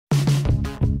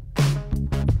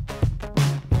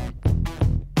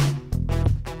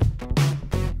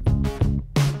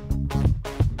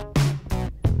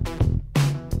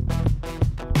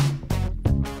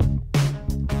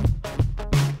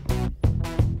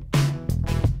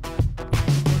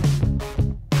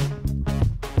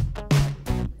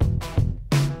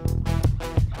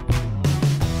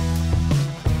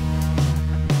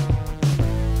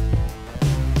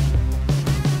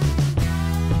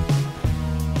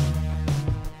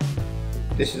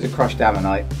This is a crushed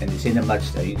ammonite and it's in a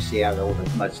mudstone. You can see how all the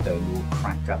mudstone are all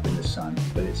cracked up in the sun,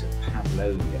 but it's a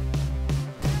Pavlovia.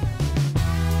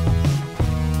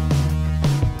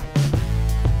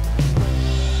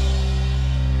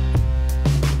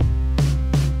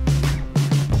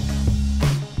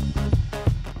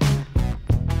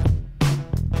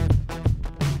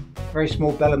 Very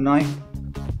small Belemnite.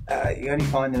 You only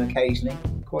find them occasionally.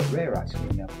 Quite rare actually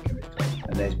in the upper Kimmeridge.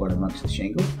 And there's one amongst the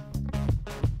shingle.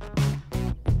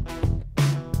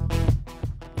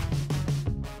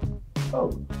 Oh,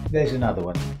 there's another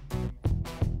one.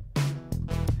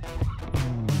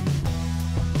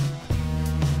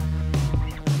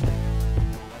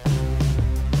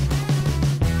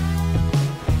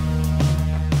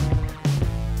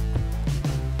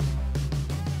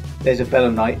 There's a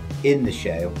Belemnite in the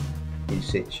shale in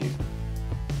situ.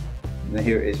 And then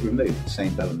here it is removed, the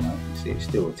same Belemnite. You see it's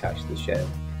still attached to the shale.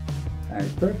 And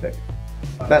it's perfect.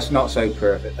 That's not so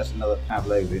perfect. That's another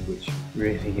Pavlovia, which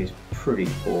really is pretty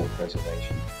poor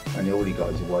preservation. And all you got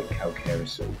is a white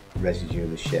calcareous sort of residue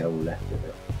of the shell left of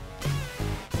it.